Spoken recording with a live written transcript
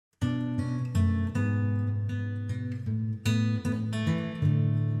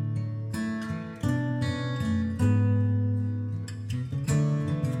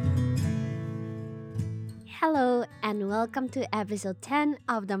Hello, and welcome to episode 10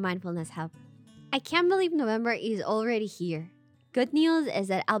 of the Mindfulness Hub. I can't believe November is already here. Good news is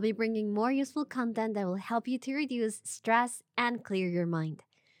that I'll be bringing more useful content that will help you to reduce stress and clear your mind.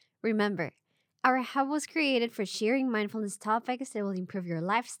 Remember, our hub was created for sharing mindfulness topics that will improve your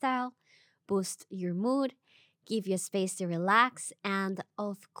lifestyle, boost your mood, give you space to relax, and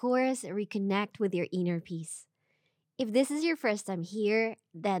of course, reconnect with your inner peace. If this is your first time here,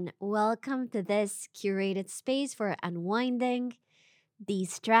 then welcome to this curated space for unwinding, de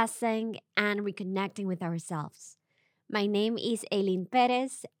stressing, and reconnecting with ourselves. My name is Aileen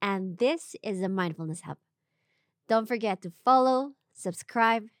Perez, and this is the Mindfulness Hub. Don't forget to follow,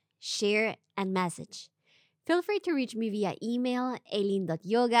 subscribe, share, and message. Feel free to reach me via email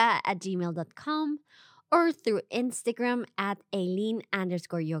aileen.yoga@gmail.com or through Instagram at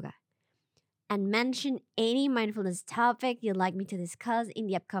aileen_yoga and mention any mindfulness topic you'd like me to discuss in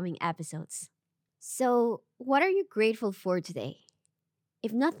the upcoming episodes. So, what are you grateful for today?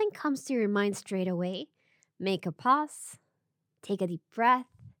 If nothing comes to your mind straight away, make a pause, take a deep breath,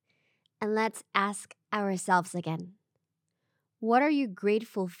 and let's ask ourselves again. What are you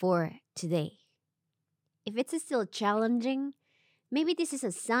grateful for today? If it's still challenging, maybe this is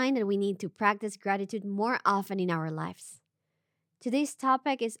a sign that we need to practice gratitude more often in our lives. Today's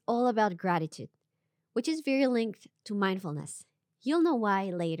topic is all about gratitude, which is very linked to mindfulness. You'll know why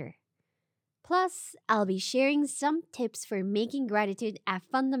later. Plus, I'll be sharing some tips for making gratitude a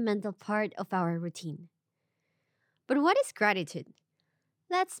fundamental part of our routine. But what is gratitude?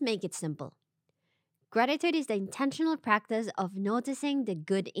 Let's make it simple. Gratitude is the intentional practice of noticing the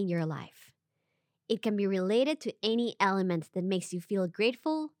good in your life. It can be related to any element that makes you feel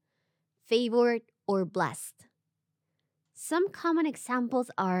grateful, favored, or blessed. Some common examples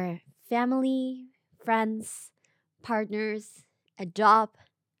are family, friends, partners, a job,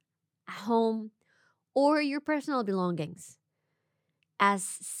 a home, or your personal belongings. As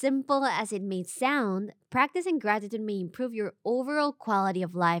simple as it may sound, practicing gratitude may improve your overall quality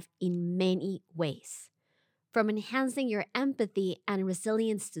of life in many ways. From enhancing your empathy and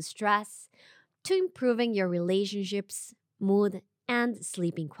resilience to stress, to improving your relationships, mood, and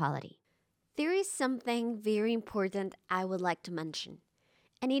sleeping quality. There is something very important I would like to mention,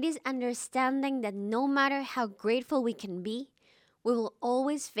 and it is understanding that no matter how grateful we can be, we will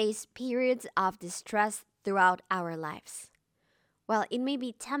always face periods of distress throughout our lives. While it may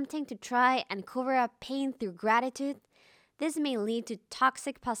be tempting to try and cover up pain through gratitude, this may lead to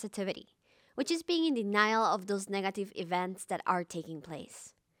toxic positivity, which is being in denial of those negative events that are taking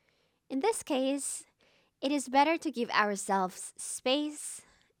place. In this case, it is better to give ourselves space,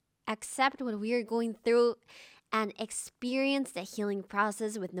 accept what we are going through, and experience the healing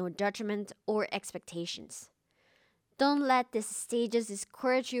process with no judgment or expectations. Don't let these stages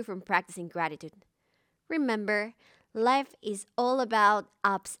discourage you from practicing gratitude. Remember, life is all about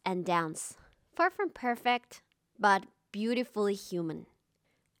ups and downs, far from perfect, but beautifully human.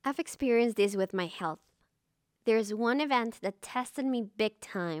 I've experienced this with my health. There's one event that tested me big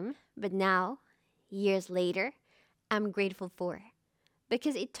time, but now, years later, I'm grateful for,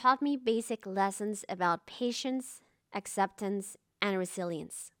 because it taught me basic lessons about patience, acceptance, and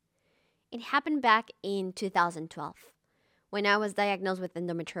resilience. It happened back in 2012, when I was diagnosed with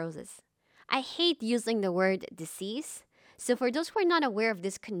endometriosis. I hate using the word disease, so for those who are not aware of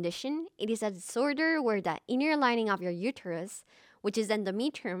this condition, it is a disorder where the inner lining of your uterus, which is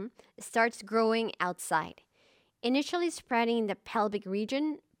endometrium, starts growing outside, initially spreading in the pelvic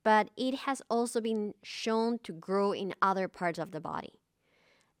region, but it has also been shown to grow in other parts of the body.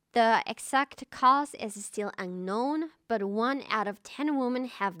 The exact cause is still unknown, but 1 out of 10 women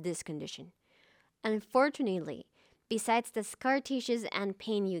have this condition. Unfortunately, besides the scar tissues and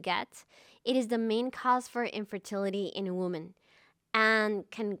pain you get, it is the main cause for infertility in women and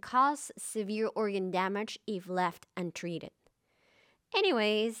can cause severe organ damage if left untreated.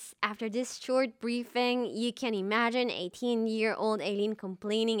 Anyways, after this short briefing, you can imagine 18-year-old Aileen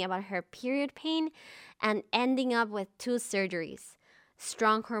complaining about her period pain and ending up with 2 surgeries,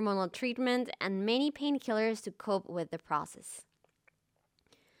 strong hormonal treatment, and many painkillers to cope with the process.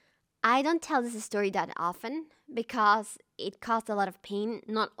 I don't tell this story that often because it caused a lot of pain,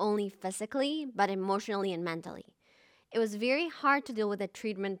 not only physically, but emotionally and mentally. It was very hard to deal with the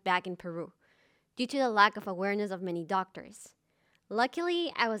treatment back in Peru due to the lack of awareness of many doctors.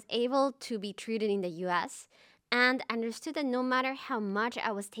 Luckily, I was able to be treated in the US and understood that no matter how much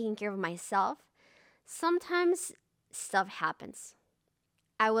I was taking care of myself, sometimes stuff happens.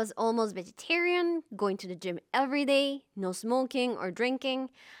 I was almost vegetarian, going to the gym every day, no smoking or drinking.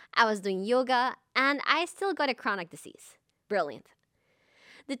 I was doing yoga, and I still got a chronic disease. Brilliant.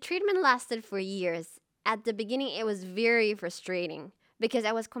 The treatment lasted for years, At the beginning, it was very frustrating because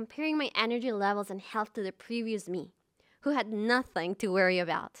I was comparing my energy levels and health to the previous me, who had nothing to worry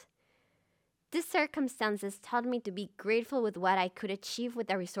about. These circumstances taught me to be grateful with what I could achieve with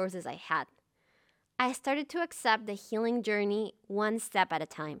the resources I had. I started to accept the healing journey one step at a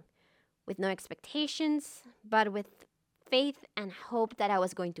time, with no expectations, but with faith and hope that I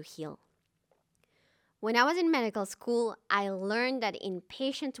was going to heal. When I was in medical school, I learned that in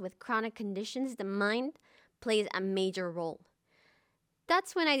patients with chronic conditions, the mind plays a major role.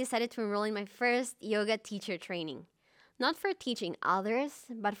 That's when I decided to enroll in my first yoga teacher training. Not for teaching others,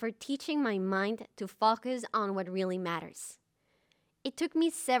 but for teaching my mind to focus on what really matters. It took me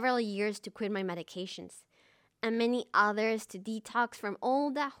several years to quit my medications, and many others to detox from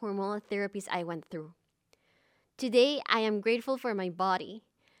all the hormonal therapies I went through. Today, I am grateful for my body,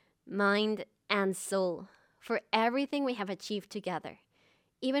 mind, and soul, for everything we have achieved together,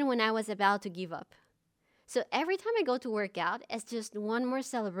 even when I was about to give up. So every time I go to work out, it's just one more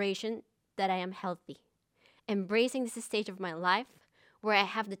celebration that I am healthy, embracing this stage of my life where I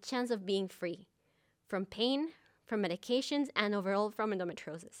have the chance of being free from pain, from medications, and overall from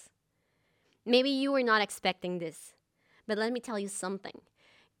endometriosis. Maybe you were not expecting this, but let me tell you something.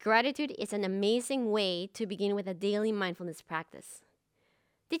 Gratitude is an amazing way to begin with a daily mindfulness practice.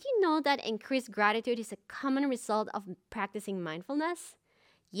 Did you know that increased gratitude is a common result of practicing mindfulness?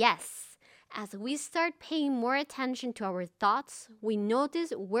 Yes. As we start paying more attention to our thoughts, we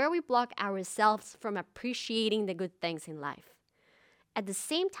notice where we block ourselves from appreciating the good things in life. At the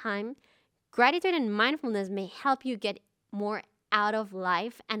same time, gratitude and mindfulness may help you get more out of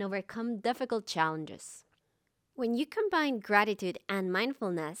life and overcome difficult challenges. When you combine gratitude and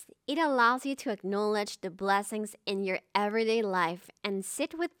mindfulness, it allows you to acknowledge the blessings in your everyday life and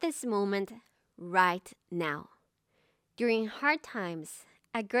sit with this moment right now. During hard times,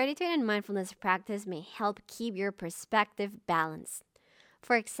 a gratitude and mindfulness practice may help keep your perspective balanced.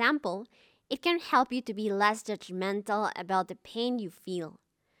 For example, it can help you to be less judgmental about the pain you feel.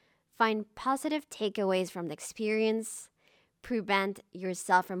 Find positive takeaways from the experience, prevent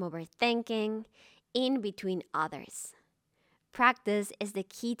yourself from overthinking, in between others. Practice is the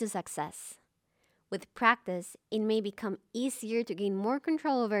key to success. With practice, it may become easier to gain more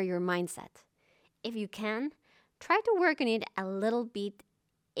control over your mindset. If you can, try to work on it a little bit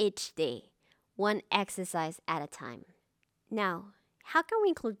each day, one exercise at a time. Now, how can we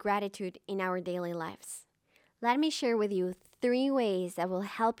include gratitude in our daily lives? Let me share with you 3 ways that will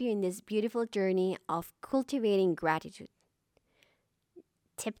help you in this beautiful journey of cultivating gratitude.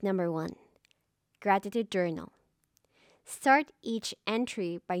 Tip number 1. Gratitude journal. Start each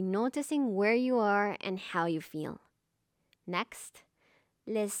entry by noticing where you are and how you feel. Next,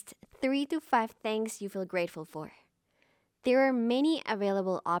 list 3 to 5 things you feel grateful for. There are many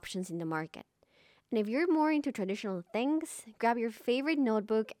available options in the market. And if you're more into traditional things, grab your favorite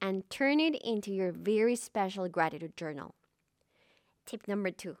notebook and turn it into your very special gratitude journal. Tip number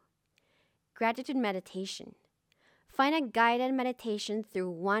 2. Gratitude meditation. Find a guided meditation through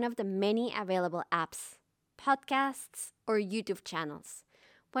one of the many available apps, podcasts, or YouTube channels.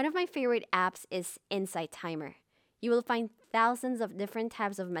 One of my favorite apps is Insight Timer. You will find thousands of different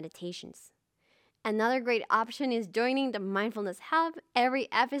types of meditations. Another great option is joining the Mindfulness Hub. Every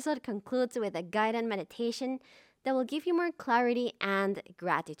episode concludes with a guided meditation that will give you more clarity and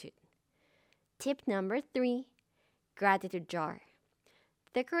gratitude. Tip number 3, gratitude jar.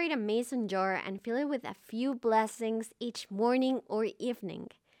 Decorate a mason jar and fill it with a few blessings each morning or evening.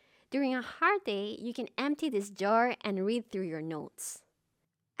 During a hard day, you can empty this jar and read through your notes.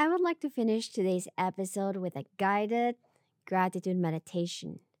 I would like to finish today's episode with a guided gratitude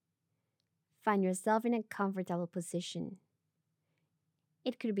meditation. Find yourself in a comfortable position.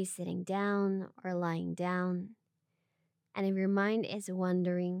 It could be sitting down or lying down. And if your mind is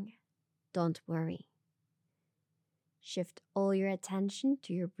wandering, don't worry. Shift all your attention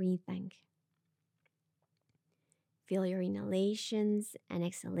to your breathing. Feel your inhalations and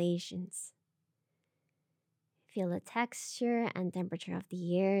exhalations. Feel the texture and temperature of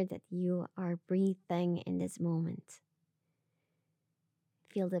the air that you are breathing in this moment.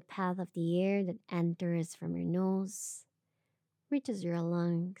 Feel the path of the air that enters from your nose, reaches your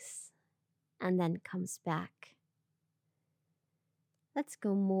lungs, and then comes back. Let's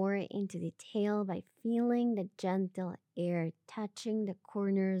go more into detail by feeling the gentle air touching the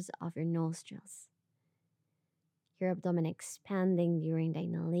corners of your nostrils. Your abdomen expanding during the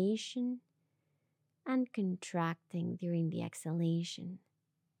inhalation and contracting during the exhalation.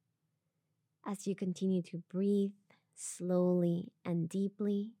 As you continue to breathe slowly and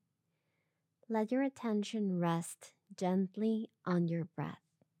deeply, let your attention rest gently on your breath.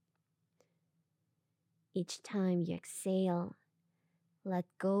 Each time you exhale, let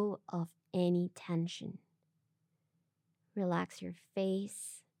go of any tension. Relax your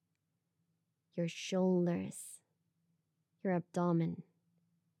face, your shoulders, your abdomen,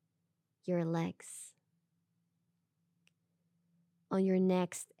 your legs. On your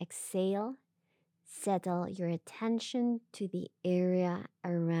next exhale, settle your attention to the area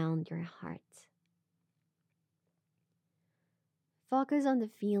around your heart. Focus on the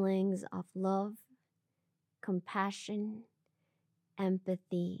feelings of love, compassion,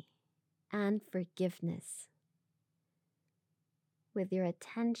 empathy, and forgiveness. With your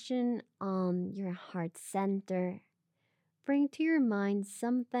attention on your heart center, bring to your mind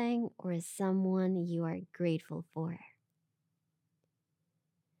something or someone you are grateful for.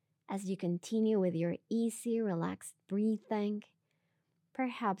 As you continue with your easy, relaxed breathing,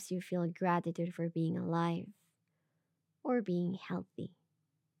 perhaps you feel gratitude for being alive or being healthy.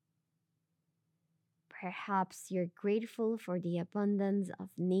 Perhaps you're grateful for the abundance of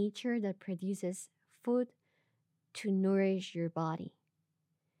nature that produces food to nourish your body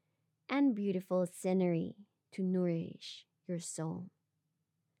and beautiful scenery to nourish your soul.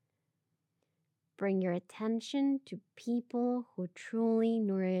 Bring your attention to people who truly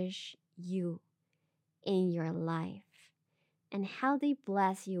nourish you in your life and how they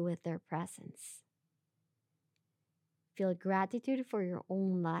bless you with their presence. Feel gratitude for your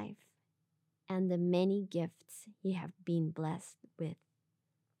own life and the many gifts you have been blessed with.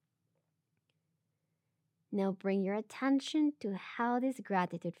 Now bring your attention to how this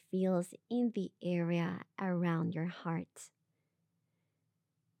gratitude feels in the area around your heart.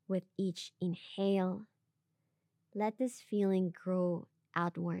 With each inhale, let this feeling grow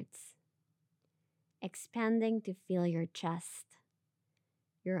outwards, expanding to fill your chest,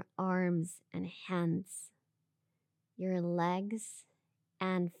 your arms and hands, your legs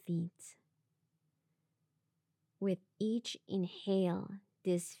and feet. With each inhale,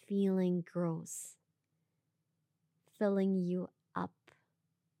 this feeling grows, filling you up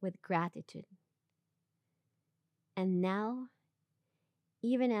with gratitude. And now,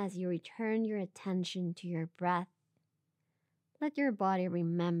 even as you return your attention to your breath, let your body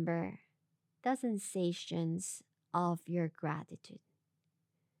remember the sensations of your gratitude.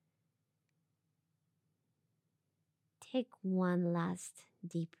 Take one last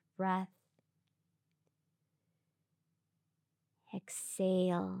deep breath.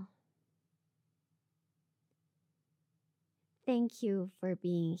 Exhale. Thank you for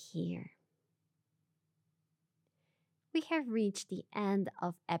being here. We have reached the end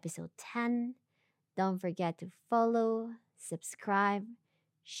of episode 10. Don't forget to follow, subscribe,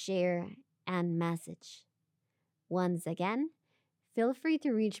 share, and message. Once again, feel free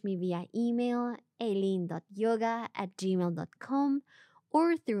to reach me via email aileen.yoga@gmail.com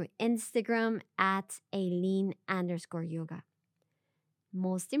or through Instagram at aileen_yoga.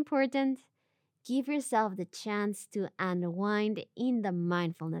 Most important, give yourself the chance to unwind in the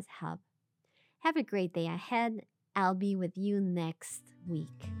Mindfulness Hub. Have a great day ahead. I'll be with you next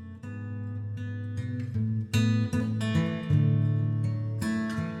week.